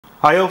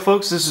Hi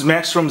folks, this is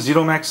Max from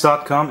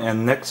ZeroMax.com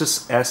and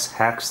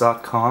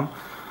NexusSHacks.com.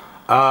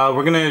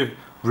 We're going to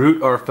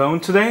root our phone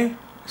today.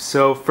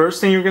 So first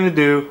thing you're going to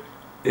do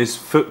is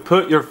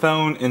put your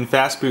phone in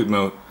Fastboot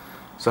mode.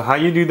 So how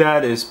you do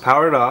that is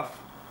power it off.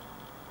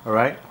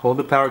 Alright, hold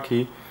the power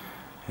key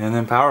and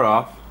then power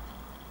off.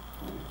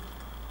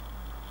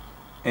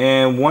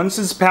 And once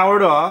it's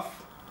powered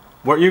off,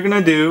 what you're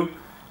going to do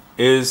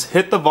is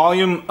hit the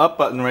volume up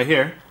button right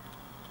here.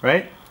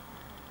 Right?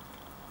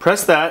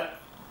 Press that,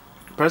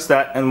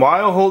 and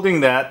while holding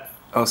that,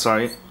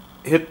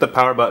 hit the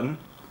power button,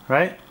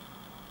 right?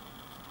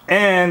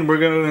 And we're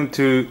going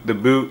into the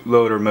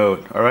bootloader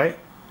mode, alright?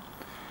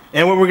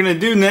 And what we're going to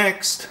do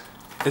next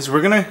is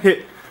we're going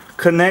to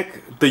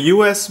connect the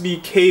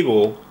USB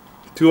cable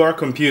to our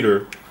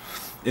computer.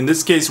 In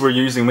this case, we're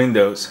using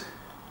Windows.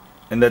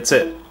 And that's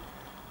it.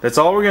 That's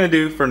all we're going to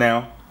do for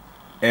now.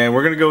 And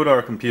we're going to go to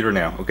our computer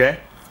now,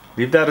 okay?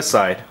 Leave that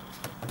aside.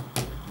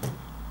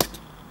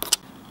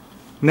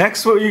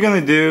 Next, what you're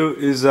going to do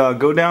is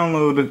go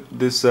download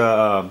this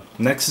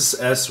Nexus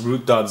S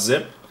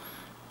root.zip,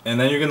 and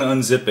then you're going to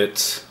unzip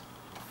it.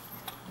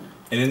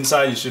 And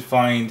inside you should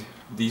find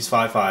these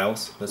 5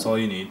 files. That's all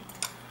you need.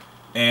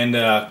 And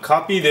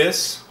copy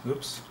this.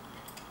 Oops.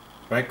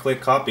 Right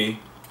click, copy,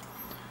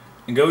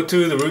 and go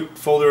to the root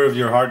folder of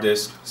your hard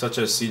disk, such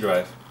as C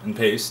drive, and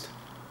paste.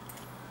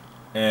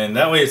 And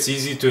that way it's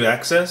easy to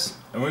access.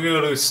 And we're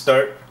going to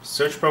start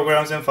search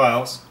programs and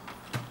files,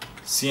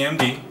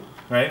 CMD,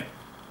 right?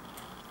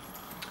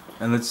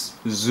 And let's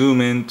zoom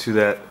into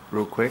that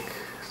real quick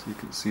so you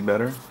can see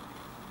better.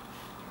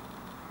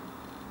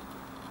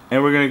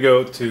 And we're going to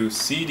go to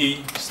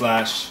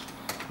cd/Nexus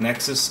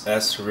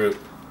S root,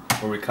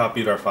 where we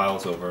copied our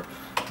files over.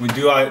 We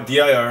do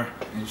dir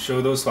and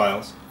show those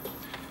files.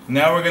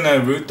 Now we're going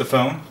to root the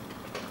phone.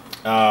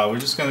 We're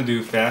just going to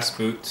do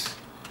Fastboot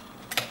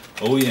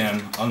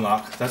Oem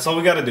Unlock. That's all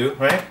we got to do,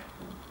 right?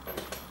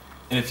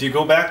 And if you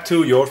go back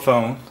to your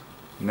phone,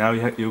 now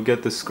you'll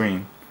get this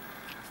screen.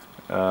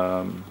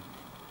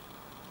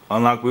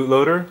 Unlock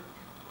bootloader.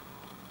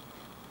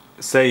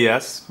 Say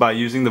yes by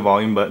using the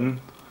volume button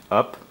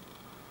up,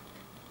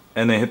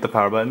 and then hit the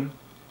power button.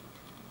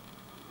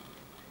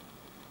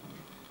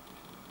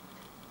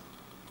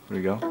 There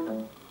we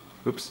go.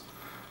 Oops.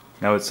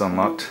 Now it's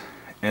unlocked.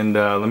 And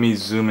let me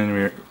zoom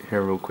in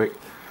here real quick,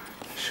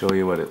 show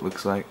you what it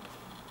looks like.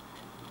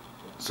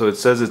 So it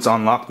says it's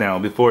unlocked now.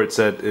 Before it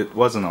said it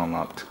wasn't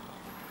unlocked.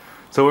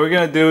 So what we're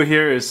gonna do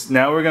here is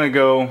now we're gonna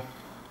go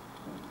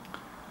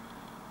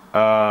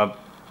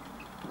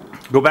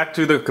back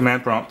to the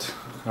command prompt,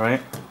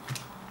 alright?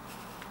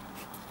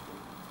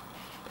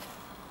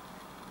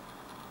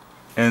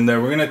 And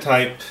we're going to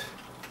type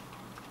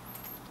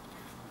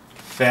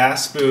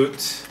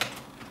Fastboot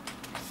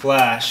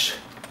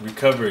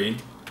Recovery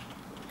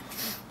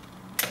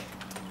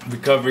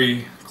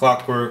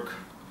Clockwork.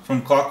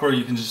 From Clockwork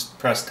you can just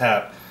press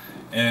tab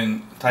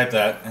and type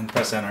that and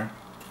press enter.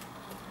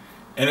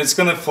 And it's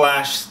going to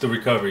flash the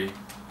recovery.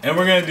 And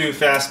we're going to do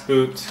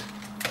Fastboot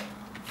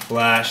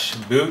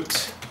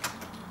 /boot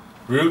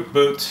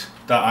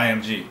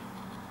rootboot.img.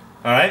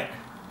 Alright?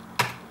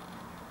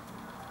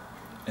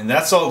 And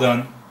that's all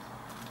done.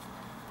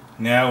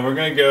 Now we're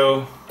going to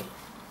go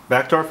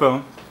back to our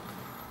phone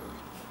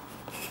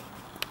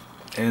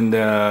and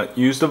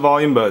use the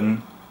volume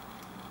button.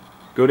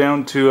 Go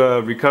down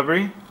to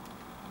recovery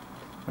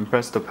and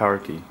press the power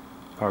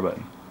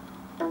button.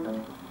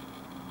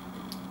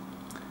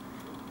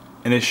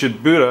 And it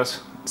should boot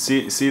us.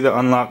 See the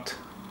unlocked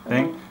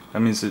thing? That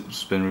means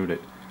it's been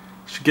rooted.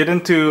 Should get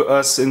into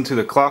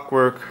the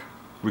Clockwork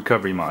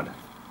Recovery mod.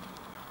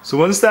 So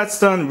once that's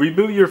done,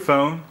 reboot your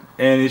phone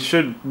and it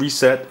should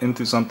reset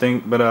into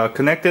something, but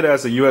connect it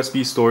as a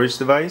USB storage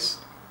device,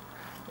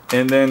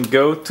 and then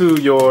go to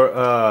your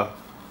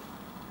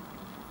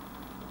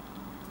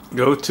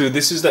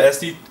this is the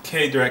this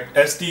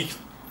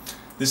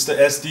is the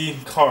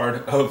SD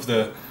card of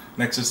the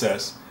Nexus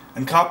S,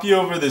 and copy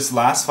over this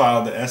last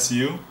file, the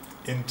SU,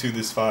 into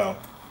this file.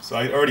 So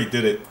I already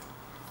did it.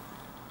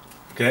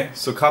 Okay,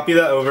 so copy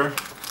that over,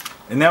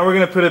 and now we're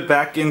going to put it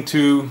back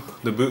into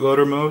the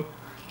bootloader mode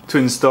to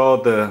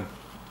install the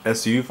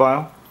SU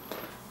file.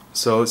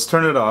 So let's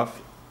turn it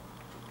off,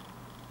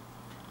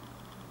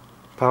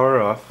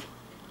 power off,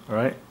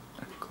 alright,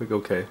 click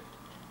OK.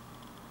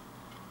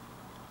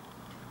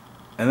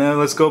 And then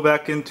let's go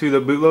back into the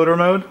bootloader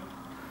mode.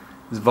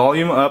 It's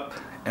volume up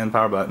and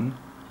power button.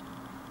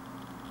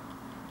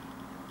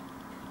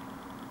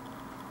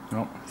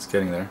 Oh, it's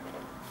getting there.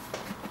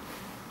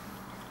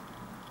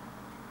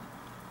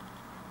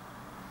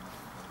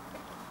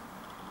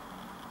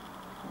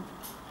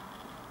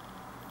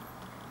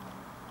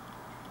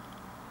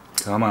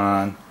 Come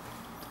on.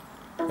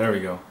 There we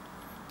go.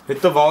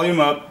 Hit the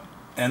volume up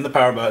and the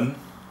power button.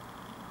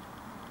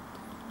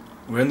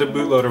 We're in the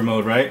bootloader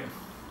mode, right?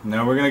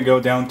 Now we're going to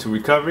go down to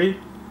recovery,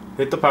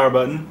 hit the power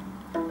button,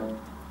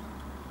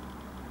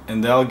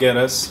 and that'll get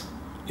us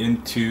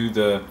into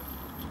the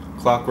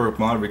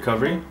Clockworkmod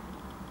Recovery.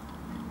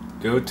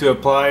 Go to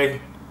apply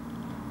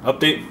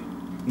update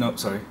no,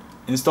 sorry.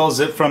 Install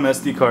zip from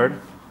SD card.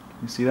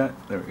 You see that?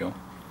 There we go.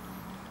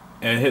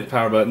 And hit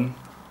power button.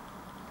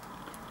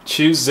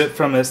 Choose zip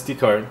from SD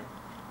card.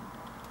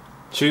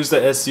 Choose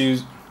the SU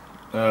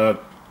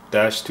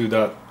dash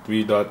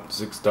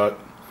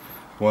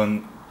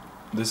 2.3.6.1,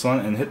 this one,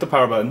 and hit the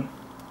power button.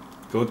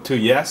 Go to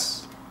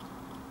yes.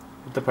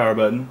 Hit the power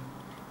button.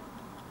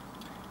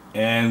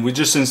 And we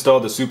just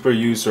installed the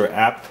SuperOSR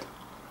app,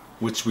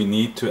 which we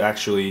need to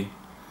actually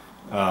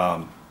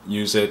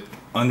use it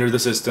under the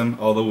system,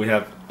 although we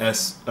have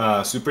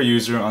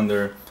SuperOSR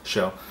under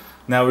shell.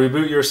 Now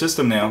reboot your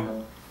system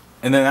now,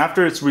 and then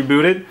after it's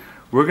rebooted,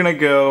 we're gonna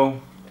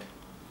go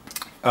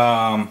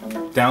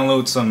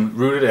download some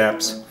rooted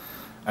apps,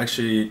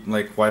 actually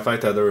like Wi-Fi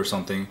tether or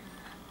something,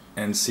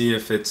 and see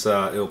if it's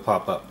it'll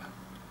pop up.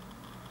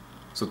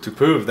 So to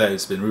prove that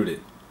it's been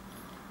rooted.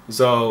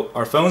 So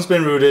our phone's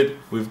been rooted.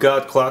 We've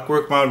got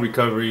Clockworkmod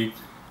Recovery.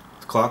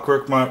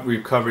 Clockworkmod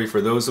Recovery,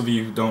 for those of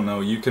you who don't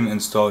know, you can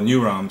install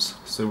new ROMs.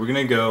 So we're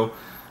gonna go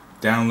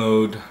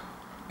download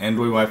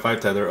Android Wi-Fi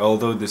tether,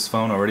 although this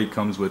phone already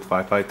comes with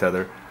Wi-Fi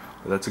tether.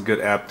 But that's a good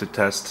app to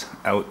test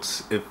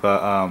out if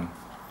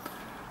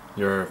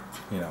your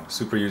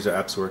SuperOSR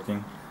app's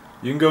working.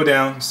 You can go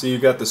down, see you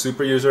got the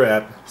SuperOSR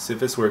app, see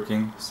if it's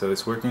working. So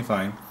it's working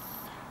fine.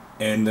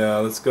 And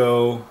let's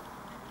go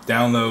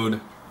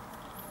download.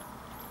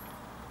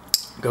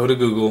 Go to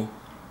Google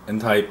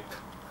and type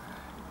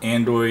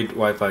Android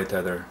Wi-Fi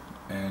tether.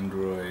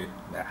 Android,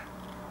 Wi-Fi.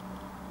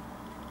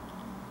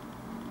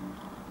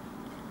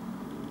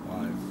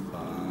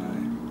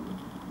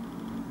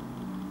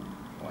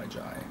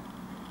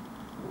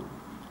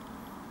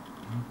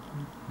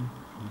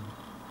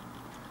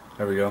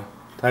 There we go.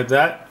 Type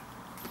that.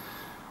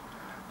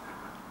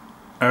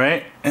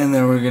 Alright, and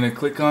then we're gonna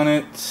click on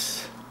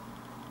it.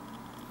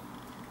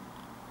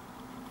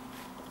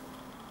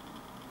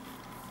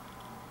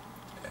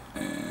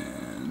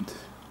 And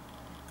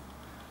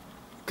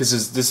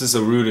because this is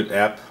a rooted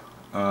app,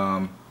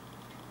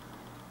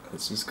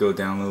 let's just go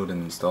download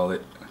and install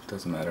it. It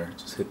doesn't matter.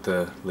 Just hit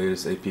the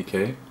latest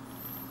APK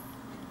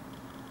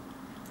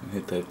and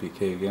hit the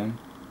APK again,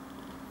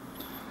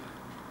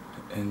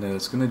 and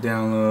it's gonna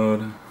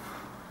download,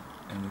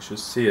 and we should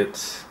see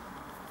it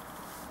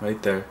right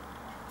there.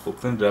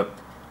 Open it up.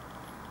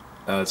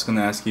 It's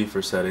gonna ask you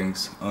for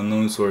settings.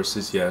 Unknown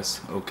sources,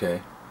 yes.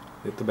 Okay.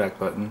 Hit the back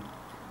button.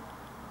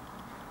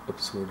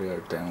 Oops, where did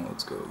our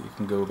downloads go? You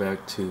can go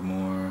back to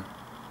more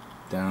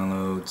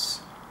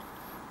downloads.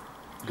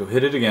 Go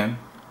hit it again.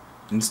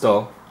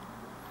 Install.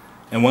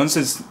 And once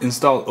it's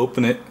installed,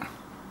 open it.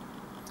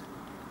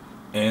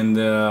 And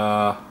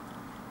if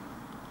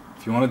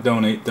you want to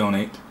donate.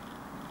 I'm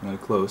gonna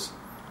close.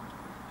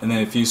 And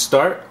then if you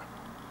start,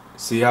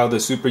 see how the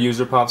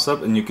SuperOSR pops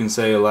up, and you can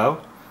say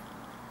allow.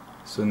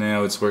 So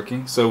now it's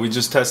working. So we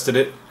just tested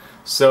it.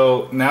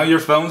 So now your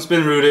phone's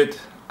been rooted.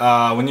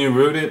 When you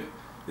root it,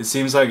 it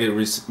seems like it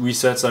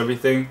resets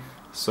everything.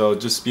 So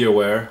just be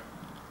aware.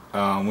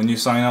 When you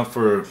sign up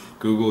for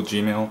Google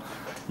Gmail,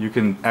 you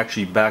can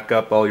actually back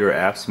up all your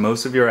apps,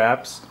 most of your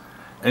apps.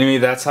 Anyway,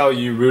 that's how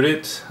you root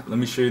it. Let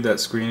me show you that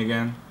screen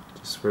again,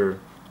 just for,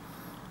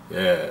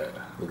 yeah,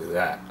 look at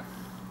that.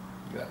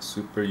 You got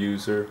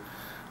SuperOSR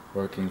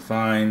working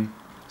fine.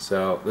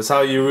 So that's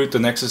how you root the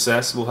Nexus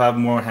S. We'll have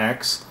more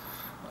hacks.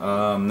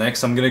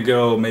 Next, I'm gonna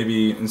go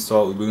maybe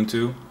install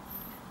Ubuntu,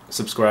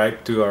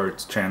 subscribe to our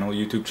channel,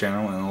 YouTube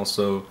channel, and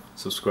also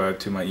subscribe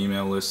to my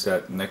email list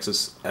at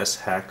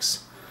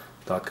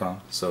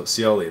nexussHacks.com. So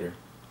see y'all later.